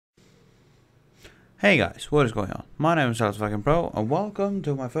Hey guys, what is going on? My name is AlexVikingPro and welcome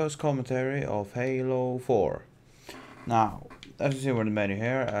to my first commentary of Halo 4. Now, as you see on the menu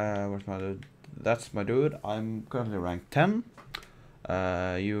here, where's my dude? That's my dude. I'm currently ranked 10.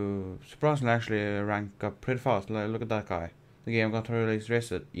 You surprisingly actually rank up pretty fast. Like, look at that guy. The game got released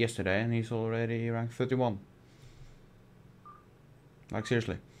yesterday and he's already ranked 31. Like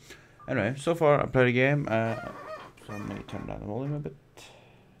seriously. Anyway, so far I played the game. So let me turn down the volume a bit.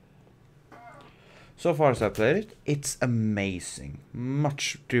 So far as I played it, it's amazing.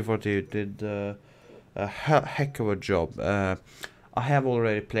 Much 340 did a heck of a job. I have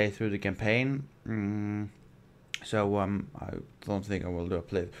already played through the campaign, so I don't think I will do a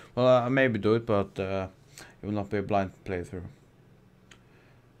play. Well, I maybe do it, but it will not be a blind playthrough.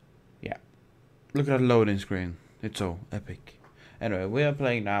 Yeah, look at that loading screen. It's so epic. Anyway, we are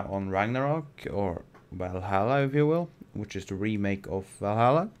playing now on Ragnarok, or Valhalla, if you will, which is the remake of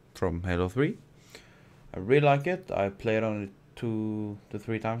Valhalla from Halo 3. I really like it. I played on it 2 to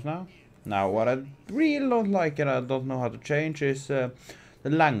 3 times now. Now, what I really don't like and I don't know how to change is the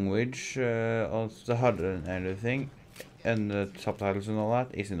language of the HUD and everything, and the subtitles and all that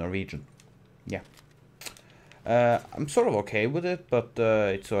is in Norwegian. Yeah. I'm sort of okay with it, but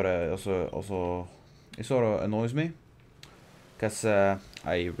it sort of it sort of annoys me, because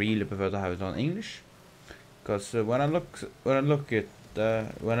I really prefer to have it on English. Because when I look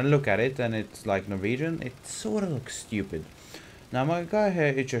at it and it's like Norwegian, it sort of looks stupid. Now my guy here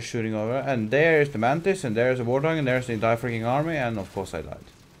is just shooting over, and there's the Mantis, and there's the Warthog, and there's the entire freaking army, and of course I died.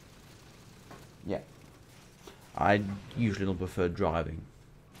 Yeah. I usually don't prefer driving.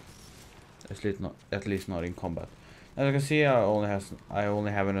 At least not in combat. As you can see, I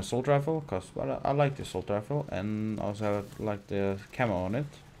only have an assault rifle, because I like the assault rifle, and also have like the camo on it.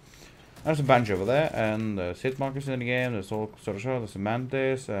 There's a Banshee over there, and there's hit markers in the game, there's all sort of there's a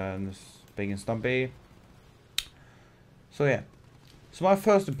Mantis, and there's Big and Stumpy. So yeah. So my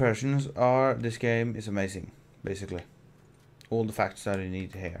first impressions are, this game is amazing, basically. All the facts that you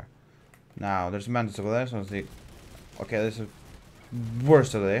need to hear. Now, there's a Mantis over there, so I think, okay, there's a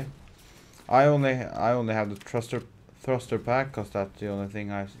worst of it. I only have the thruster pack, because that's the only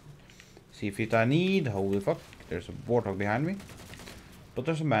thing I see fit I need. Holy fuck, there's a Warthog behind me. But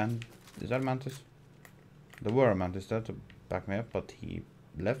there's a man. Is that a Mantis? There were a Mantis there to back me up, but he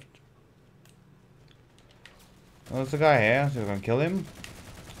left. Well, there's a guy here, so we're gonna kill him.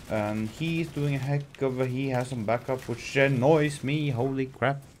 And he's doing a heck of a... he has some backup, which annoys me. Holy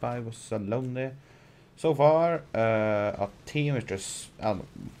crap, I was alone there. So far, our team is just...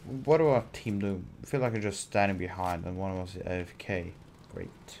 what do our team do? I feel like we're just standing behind, and one of us is AFK.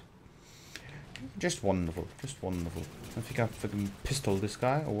 Great. Just wonderful, just wonderful. I think I fucking pistoled this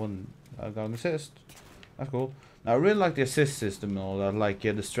guy, or I got an assist. That's cool. Now I really like the assist system and all that, like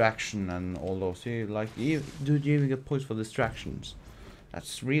distraction and all those. You like, dude, you even get points for distractions.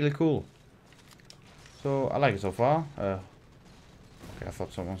 That's really cool. So I like it so far. Okay, I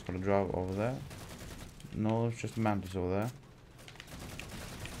thought someone's gonna drive over there. No, it's just a Mantis over there.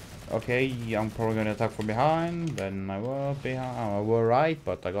 Okay, I'm probably gonna attack from behind. Then I was behind. I was right,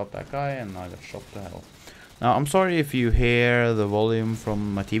 but I got that guy and I got shot to hell. Now I'm sorry if you hear the volume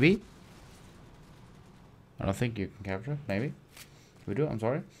from my TV. I don't think you can capture it. Maybe if we do, I'm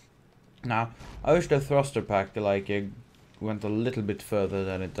sorry. Now I wish the thruster pack went a little bit further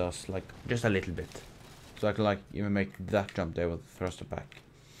than it does, like just a little bit, so I can like even make that jump there with the thruster pack.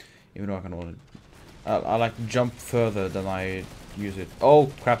 Even though I can only, I like jump further than I use it.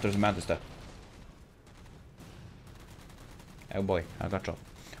 Oh crap! There's a Mantis there. Oh boy, I got shot.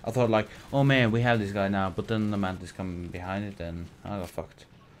 I thought like, oh man, we have this guy now, but then the Mantis come behind it, and I got fucked.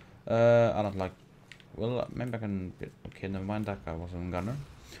 I don't like. Well, maybe I can. Okay, never mind. That guy wasn't a gunner.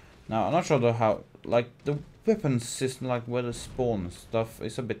 Now I'm not sure though how, like, the weapon system, like where the spawn stuff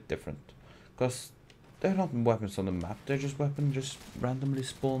is a bit different, because they're not weapons on the map. They're just weapons just randomly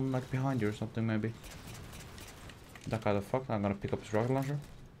spawn like behind you or something maybe. That guy the fuck. I'm gonna pick up his rocket launcher.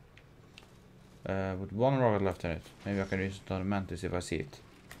 With one rocket left in it. Maybe I can use it on the Mantis if I see it.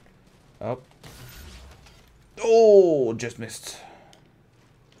 Up. Oh, just missed.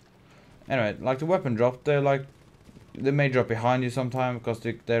 Anyway, like the weapon drop, they may drop behind you sometime, because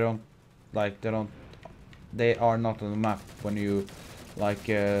they are not on the map when you like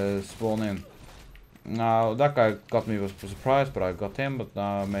spawn in. Now that guy got me with surprise, but I got him, but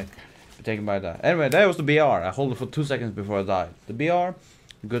now I may be taken by that. Anyway, that was the BR. I hold it for 2 seconds before I died. The BR,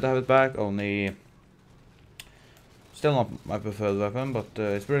 good to have it back, only still not my preferred weapon, but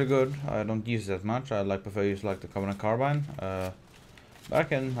it's pretty good. I don't use it that much. I prefer use like the Covenant Carbine.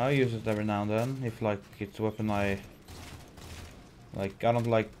 But I use it every now and then if like it's a weapon I don't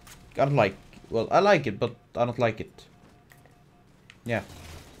like Well, I like it, but I don't like it. Yeah.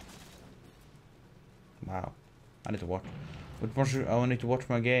 Wow. I need to watch. I need to watch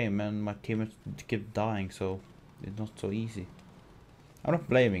my game, and my teammates keep dying, so it's not so easy. I'm not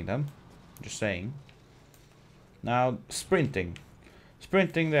blaming them. Just saying. Now, sprinting.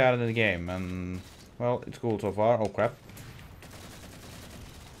 Sprinting, they added in the game, and well, it's cool so far. Oh crap!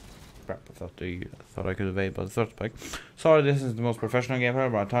 Crap! I thought I could evade, but the third spike. Sorry, this is the most professional game ever.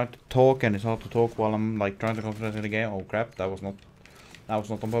 But I tried to talk, and it's hard to talk while I'm like trying to concentrate in the game. Oh crap! That was not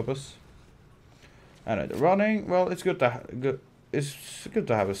on purpose. Anyway, the running. Well, it's good to it's good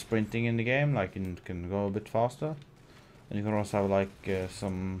to have a sprinting in the game. Like you can go a bit faster, and you can also have like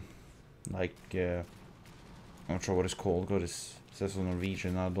some like I'm not sure what it's called. Because it says on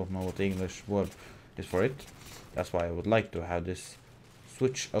Norwegian. I don't know what the English word is for it. That's why I would like to have this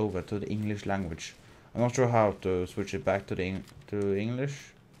switch over to the English language. I'm not sure how to switch it back to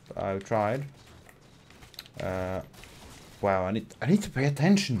English. I've tried. Wow, I need to pay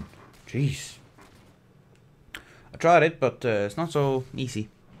attention. Jeez. I tried it, but it's not so easy.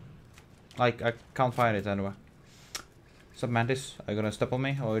 Like, I can't find it anywhere. What's up, Mantis? Are you gonna step on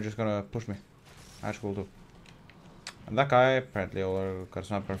me, or are you just gonna push me? That's cool too. And that guy apparently already got a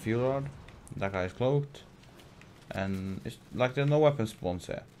sniper and fuel rod. That guy is cloaked. And it's like there are no weapon spawns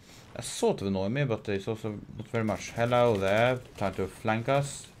here. That sort of annoys me, but it's also not very much. Hello there, trying to flank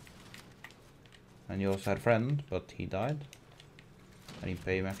us. And you also had a friend, but he died. I didn't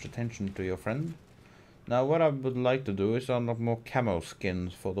pay much attention to your friend. Now what I would like to do is unlock more camo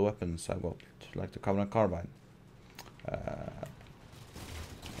skins for the weapons I got, like the Covenant Carbine.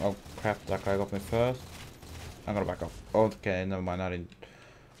 Oh crap, that guy got me first. I'm gonna back up. Okay, never mind, I didn't.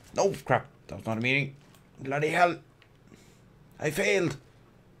 No, crap, that was not a meeting. Bloody hell. I failed.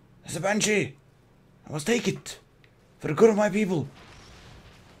 There's a Banshee. I must take it. For the good of my people.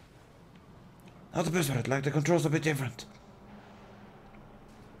 Not the best part, like the controls are a bit different.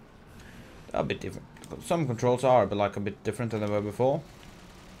 A bit different. Some controls are but like a bit different than they were before.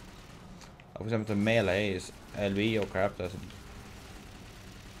 For example, the melee is LV. Oh crap, that's...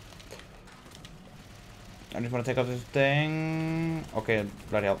 I just want to take out this thing. Okay,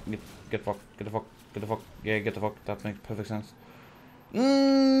 bloody hell. Get the fuck. Yeah, get the fuck. That makes perfect sense.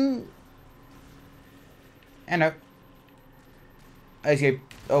 I know. I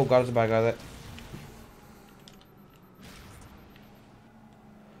escaped. Oh god, there's a bad guy there.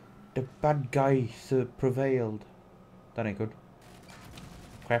 The bad guy prevailed. That ain't good.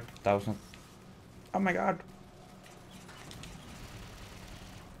 Crap, that was not... Oh my god.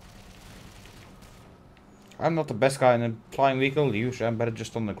 I'm not the best guy in a flying vehicle. Usually I'm better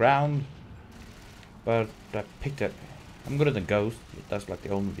just on the ground. But I picked it. I'm good at the ghost. That's like the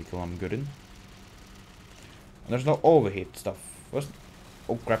only vehicle I'm good in. And there's no overheat stuff.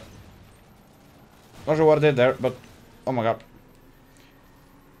 Oh crap. Not sure what I did there, but... Oh my god.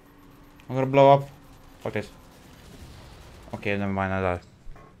 I'm gonna blow up. Fuck this. Okay, never mind, I died.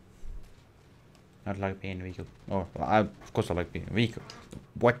 I like being in a vehicle. Oh, well, of course I like being in a vehicle.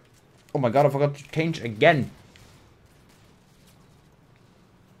 What? Oh my god, I forgot to change again.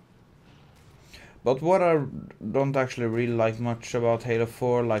 But what I don't actually really like much about Halo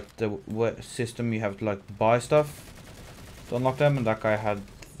 4, like the system you have to like buy stuff to unlock them, and that guy had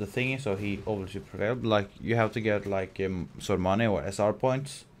the thingy, so he obviously prevailed. Like you have to get like sort of money or SR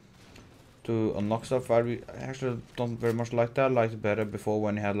points to unlock stuff. I actually don't very much like that. I liked it better before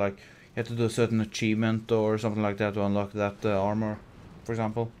when you had like you had to do a certain achievement or something like that to unlock that armor, for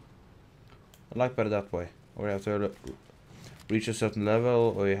example. I like better that way, or you have to reach a certain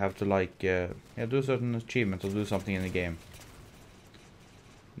level, or you have to like do a certain achievement or do something in the game.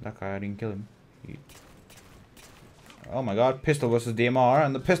 That guy, I didn't kill him. Oh my god, pistol versus DMR,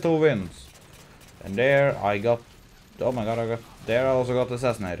 and the pistol wins. And there I got... Oh my god, there I also got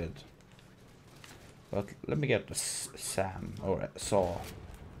assassinated. But let me get the Sam, or Saw.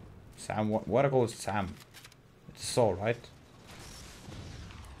 Sam, what I call it Sam? It's Saw, right?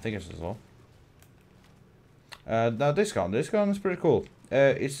 I think it's a Saw. Now this gun is pretty cool.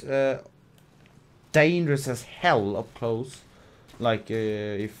 It's dangerous as hell up close. Like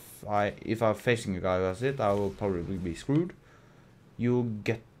if I'm facing a guy who has it, I will probably be screwed. You'll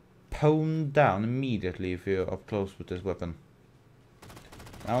get pwned down immediately if you're up close with this weapon.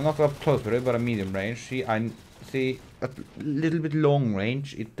 Now I'm not up close with it, but a medium range. See, I see a little bit long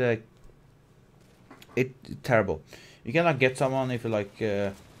range. It's terrible. You cannot get someone if you like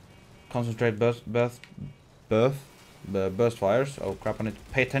concentrate burst fires. Oh crap! I need to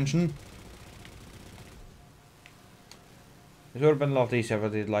pay attention. It would have been a lot easier if I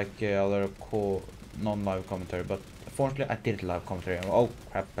did like other core non-live commentary, but unfortunately I did live commentary. Oh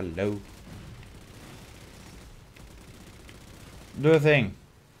crap! Hello. Do a thing.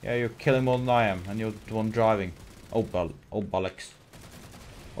 Yeah, you're killing more than I am, and you're the one driving. Oh, bollocks.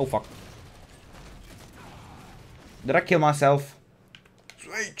 Oh, fuck. Did I kill myself?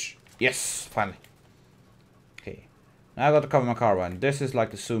 Switch! Yes, finally. Okay. Now I got to cover my carbine. This is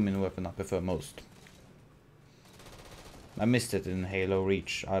like the zoom-in weapon I prefer most. I missed it in Halo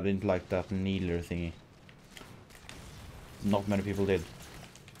Reach. I didn't like that needler thingy. Not many people did.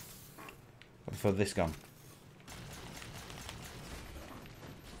 But for this gun.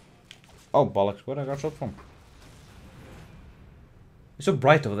 Oh, bollocks. Where did I got shot from? It's so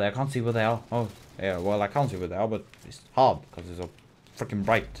bright over there. I can't see where they are. Oh, yeah. Well, I can't see where they are, but it's hard because it's so freaking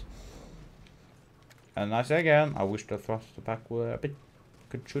bright. And I say again, I wish the thruster pack were a bit,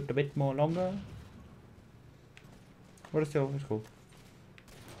 could shoot a bit more longer. But still, it's cool.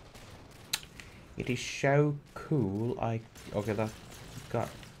 It is so cool. Okay, that got.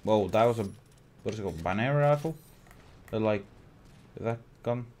 Whoa, that was a, what is it called? Binary rifle? Like, that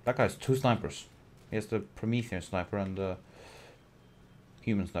gun. That guy has 2 snipers. He has the Promethean sniper and the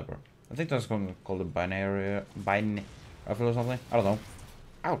human sniper. I think that's called a binary rifle or something. I don't know.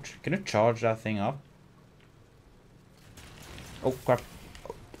 Ouch! Can you charge that thing up? Oh crap!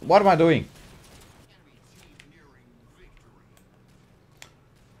 What am I doing?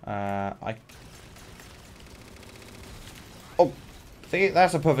 Oh, see,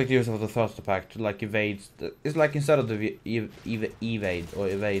 that's a perfect use of the thruster pack to like evade. It's like instead of the evade or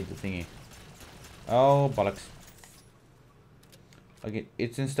evade the thingy. Oh bollocks! Like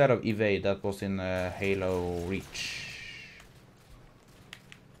it's instead of evade that was in Halo Reach.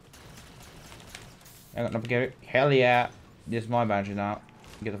 Hell yeah! This is my Banshee now.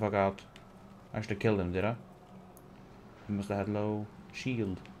 Get the fuck out. I actually killed him, did I? He must have had low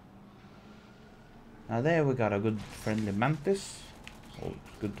shield. Now there we got a good friendly Mantis. Oh,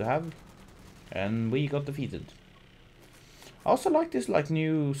 it's good to have. And we got defeated. I also like this like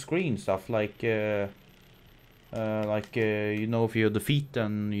new screen stuff, like you know if you're defeat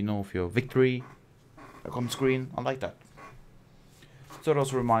and you know if you're victory, like on screen. I like that. So it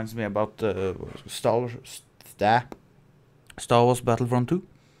also reminds me about Star Wars Battlefront 2.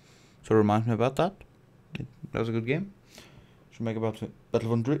 So it reminds me about that. That was a good game. Should make about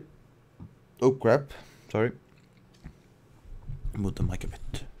Battlefront 3. Oh crap! Sorry. Move the mic a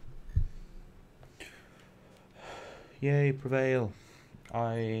bit. Yay! Prevail.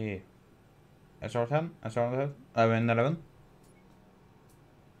 SR10. SR10. I win 11.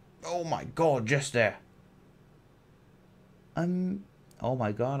 Oh my god! Just there. Oh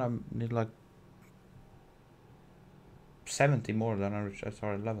my god! I need like 70 more than I reached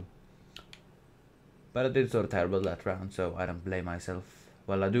SR11. But I did sort of terrible that round, so I don't blame myself.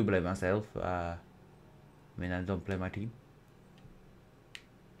 Well, I do blame myself. I mean, I don't blame my team.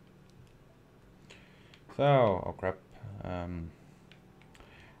 So, oh crap.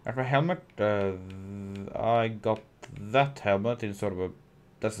 After helmet, I got that helmet in sort of a.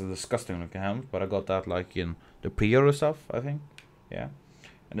 That's a disgusting looking helmet, but I got that like in the pre-order stuff, I think. Yeah.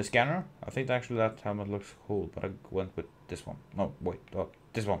 And the scanner, I think actually that helmet looks cool, but I went with this one. No, wait,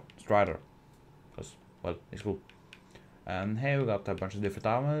 this one, Strider. Because, well, it's cool. And here we got a bunch of different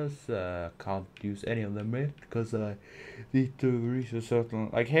armors. Can't use any of them yet because I need to reach a certain.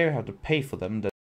 Like here, you have to pay for them.